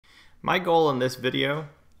My goal in this video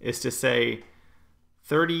is to say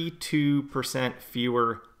 32%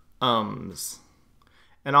 fewer ums.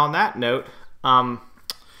 And on that note, I'm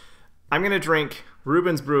going to drink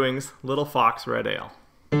Reuben's Brewing's Little Fox Red Ale.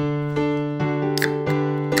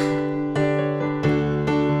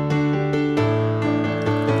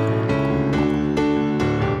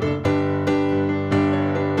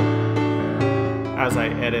 As I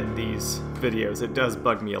edit these videos, it does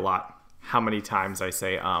bug me a lot how many times I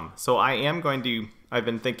say So I've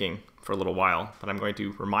been thinking for a little while, but I'm going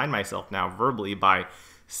to remind myself now verbally by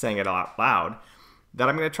saying it out loud that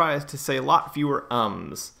I'm going to try to say a lot fewer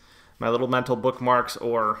ums. My little mental bookmarks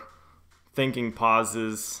or thinking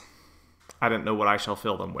pauses, I don't know what I shall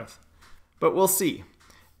fill them with. But we'll see.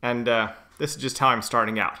 And this is just how I'm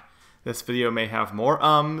starting out. This video may have more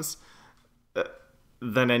ums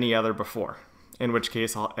than any other before, in which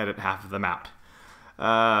case I'll edit half of them out.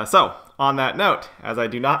 So, on that note, as I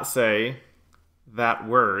do not say that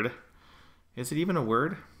word, is it even a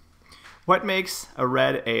word? What makes a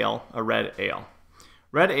red ale a red ale?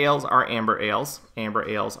 Red ales are amber ales. Amber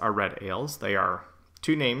ales are red ales. They are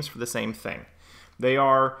two names for the same thing. They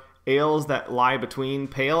are ales that lie between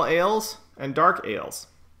pale ales and dark ales.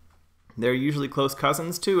 They're usually close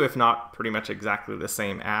cousins too, if not pretty much exactly the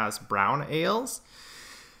same as brown ales.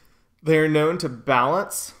 They're known to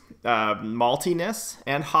balance maltiness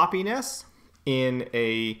and hoppiness in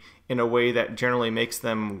a way that generally makes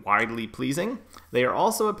them widely pleasing. They are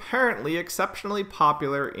also apparently exceptionally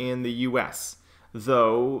popular in the US,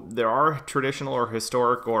 though there are traditional or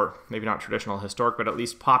historic, or maybe not traditional historic, but at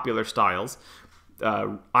least popular styles,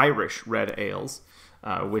 Irish red ales,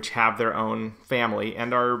 which have their own family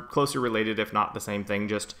and are closely related, if not the same thing,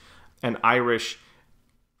 just an Irish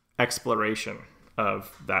exploration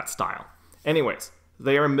of that style. Anyways,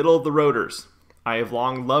 they are middle of the roaders. I have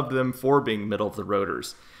long loved them for being middle of the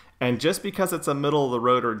roaders. And just because it's a middle of the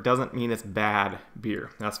roader doesn't mean it's bad beer,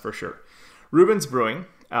 that's for sure. Reuben's Brewing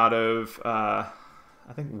out of, I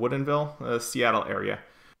think Woodinville, Seattle area.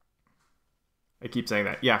 I keep saying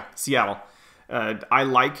that. Yeah, Seattle. I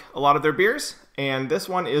like a lot of their beers, and this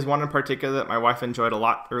one is one in particular that my wife enjoyed a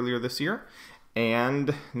lot earlier this year.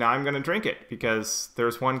 And now I'm going to drink it because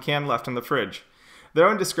there's one can left in the fridge. Their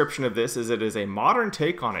own description of this is it is a modern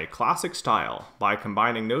take on a classic style by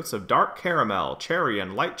combining notes of dark caramel, cherry,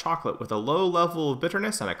 and light chocolate with a low level of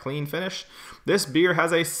bitterness and a clean finish. This beer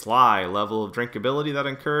has a sly level of drinkability that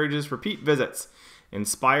encourages repeat visits,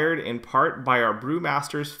 inspired in part by our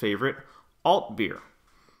brewmaster's favorite alt beer,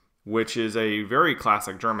 which is a very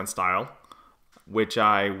classic German style, which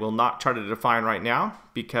I will not try to define right now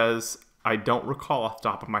because I don't recall off the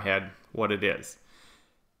top of my head what it is.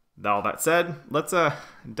 All that said, let's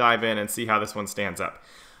dive in and see how this one stands up.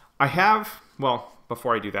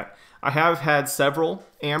 Before I do that, I have had several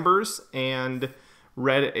ambers and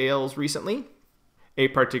red ales recently. A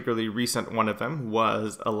particularly recent one of them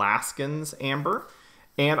was Alaskan's Amber,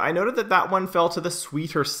 and I noted that that one fell to the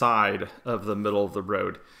sweeter side of the middle of the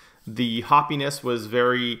road. The hoppiness was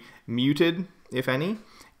very muted, if any,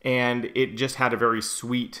 and it just had a very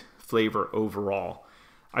sweet flavor overall.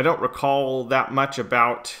 I don't recall that much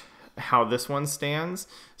about how this one stands,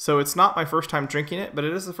 so it's not my first time drinking it, but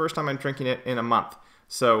it is the first time I'm drinking it in a month,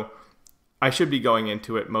 so I should be going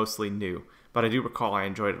into it mostly new, but I do recall I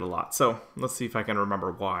enjoyed it a lot, so let's see if I can remember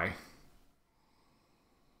why.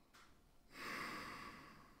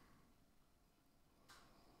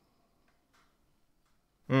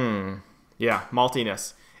 Yeah,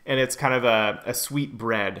 maltiness, and it's kind of a sweet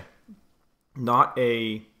bread, not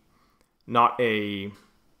a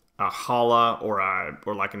challah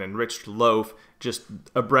or like an enriched loaf, just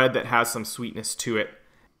a bread that has some sweetness to it.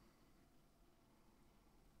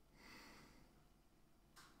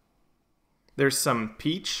 There's some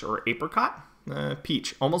peach or apricot,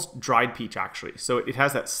 peach, almost dried peach actually. So it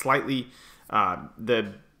has that slightly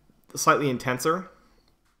intenser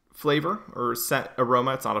flavor or scent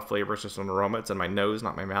aroma. It's not a flavor, it's just an aroma. It's in my nose,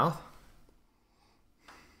 not my mouth.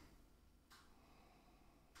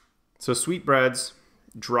 So sweet breads,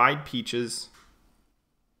 dried peaches.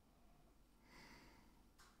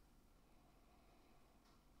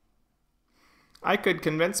 I could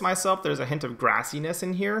convince myself there's a hint of grassiness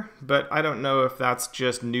in here, but I don't know if that's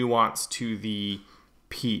just nuance to the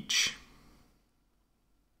peach.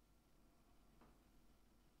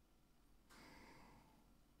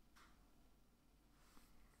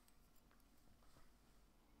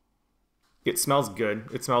 It smells good.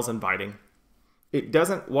 It smells inviting. It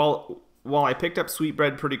doesn't, while I picked up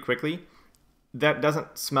sweetbread pretty quickly, that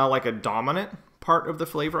doesn't smell like a dominant part of the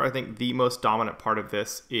flavor. I think the most dominant part of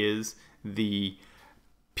this is the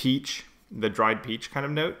peach, the dried peach kind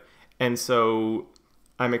of note. And so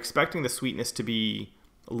I'm expecting the sweetness to be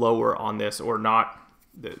lower on this, or not.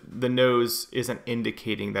 The nose isn't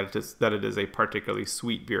indicating that it is a particularly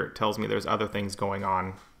sweet beer. It tells me there's other things going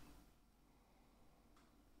on.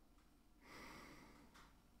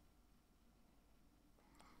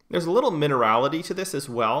 There's a little minerality to this as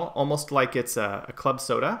well, almost like it's a club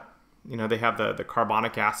soda. You know, they have the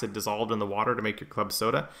carbonic acid dissolved in the water to make your club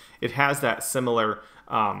soda. It has that similar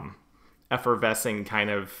effervescing kind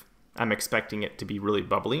of, I'm expecting it to be really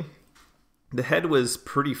bubbly. The head was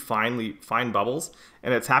pretty fine bubbles,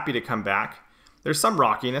 and it's happy to come back. There's some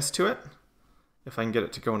rockiness to it. If I can get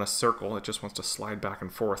it to go in a circle, it just wants to slide back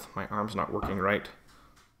and forth. My arm's not working right.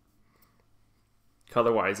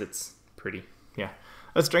 Color-wise, it's pretty. Yeah.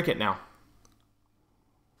 Let's drink it now.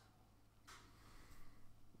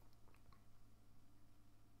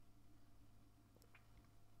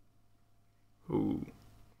 Ooh.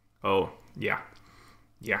 Oh, yeah.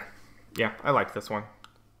 Yeah. Yeah, I like this one.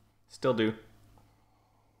 Still do.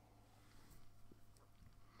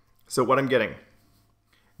 So what I'm getting,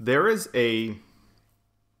 there is an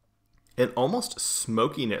almost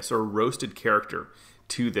smokiness or roasted character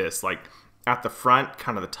to this, like at the front,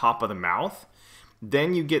 kind of the top of the mouth.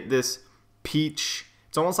 Then you get this peach.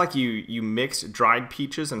 It's almost like you mixed dried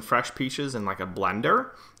peaches and fresh peaches in like a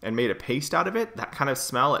blender and made a paste out of it. That kind of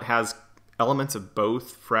smell. It has elements of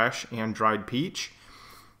both fresh and dried peach.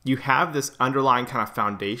 You have this underlying kind of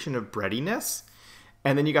foundation of breadiness,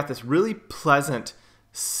 and then you got this really pleasant,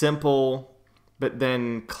 simple, but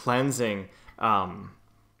then cleansing, and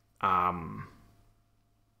I'm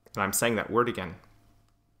saying that word again,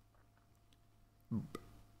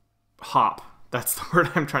 hop. That's the word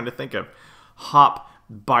I'm trying to think of. Hop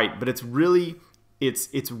bite, but it's really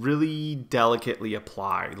delicately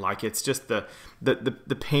applied. Like it's just the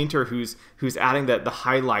painter who's adding the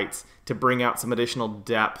highlights to bring out some additional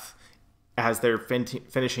depth as they're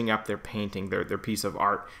finishing up their painting, their piece of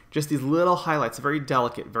art. Just these little highlights, very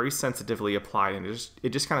delicate, very sensitively applied, and it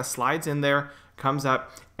just kind of slides in there, comes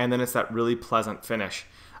up, and then it's that really pleasant finish.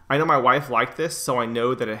 I know my wife liked this, so I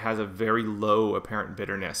know that it has a very low apparent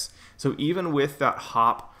bitterness. So even with that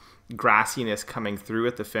hop grassiness coming through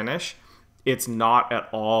at the finish, it's not at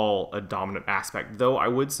all a dominant aspect, though I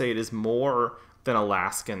would say it is more than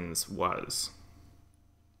Alaskan's was.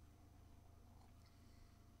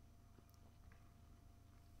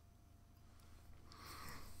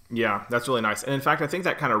 Yeah, that's really nice. And in fact, I think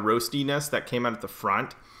that kind of roastiness that came out at the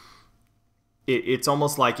front, it's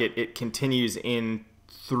almost like it continues in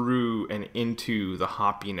through and into the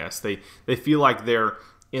hoppiness. They feel like they're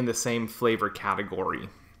in the same flavor category,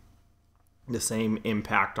 the same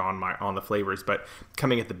impact on the flavors. But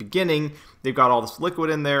coming at the beginning, they've got all this liquid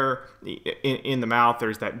in there in the mouth.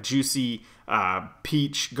 There's that juicy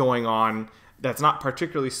peach going on that's not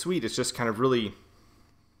particularly sweet. It's just kind of really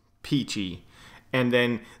peachy. And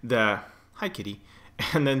then hi kitty,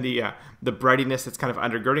 and then the breadiness that's kind of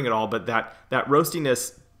undergirding it all, but that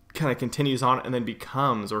roastiness kind of continues on and then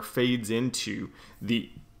becomes or fades into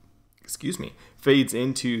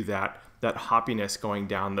that hoppiness going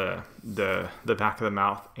down the back of the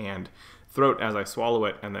mouth and throat as I swallow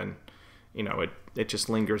it, and then it just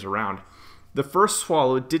lingers around. The first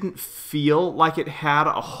swallow didn't feel like it had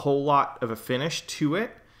a whole lot of a finish to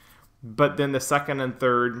it, but then the second and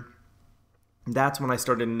third, that's when I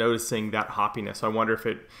started noticing that hoppiness. So I wonder if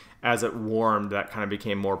as it warmed, that kind of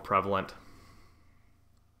became more prevalent.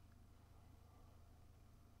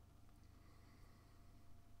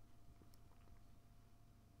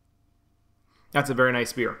 That's a very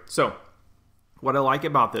nice beer. So what I like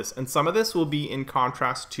about this, and some of this will be in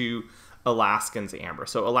contrast to Alaskan's Amber.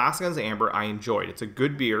 So Alaskan's Amber I enjoyed. It's a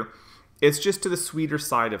good beer. It's just to the sweeter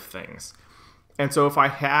side of things. And so if I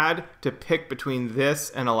had to pick between this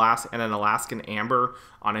and an Alaskan Amber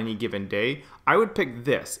on any given day, I would pick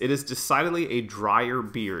this. It is decidedly a drier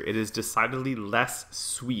beer. It is decidedly less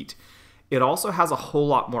sweet. It also has a whole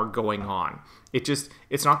lot more going on.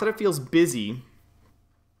 It's not that it feels busy.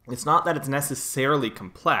 It's not that it's necessarily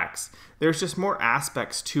complex. There's just more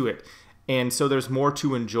aspects to it. And so there's more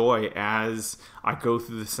to enjoy as I go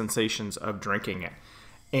through the sensations of drinking it.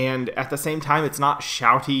 And at the same time, it's not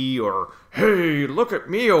shouty or, hey, look at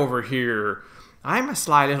me over here, I'm a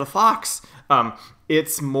sly little fox.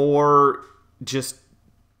 It's more just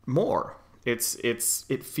more. It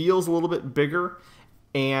feels a little bit bigger,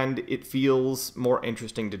 and it feels more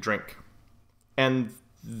interesting to drink. And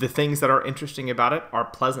the things that are interesting about it are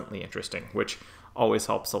pleasantly interesting, which always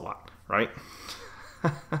helps a lot, right?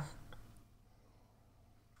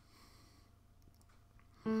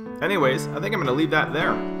 Anyways, I think I'm going to leave that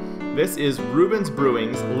there. This is Reuben's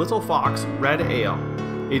Brewing's Little Fox Red Ale.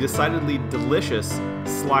 a decidedly delicious,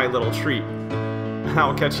 sly little treat. And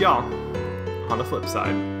I'll catch y'all on the flip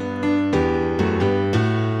side.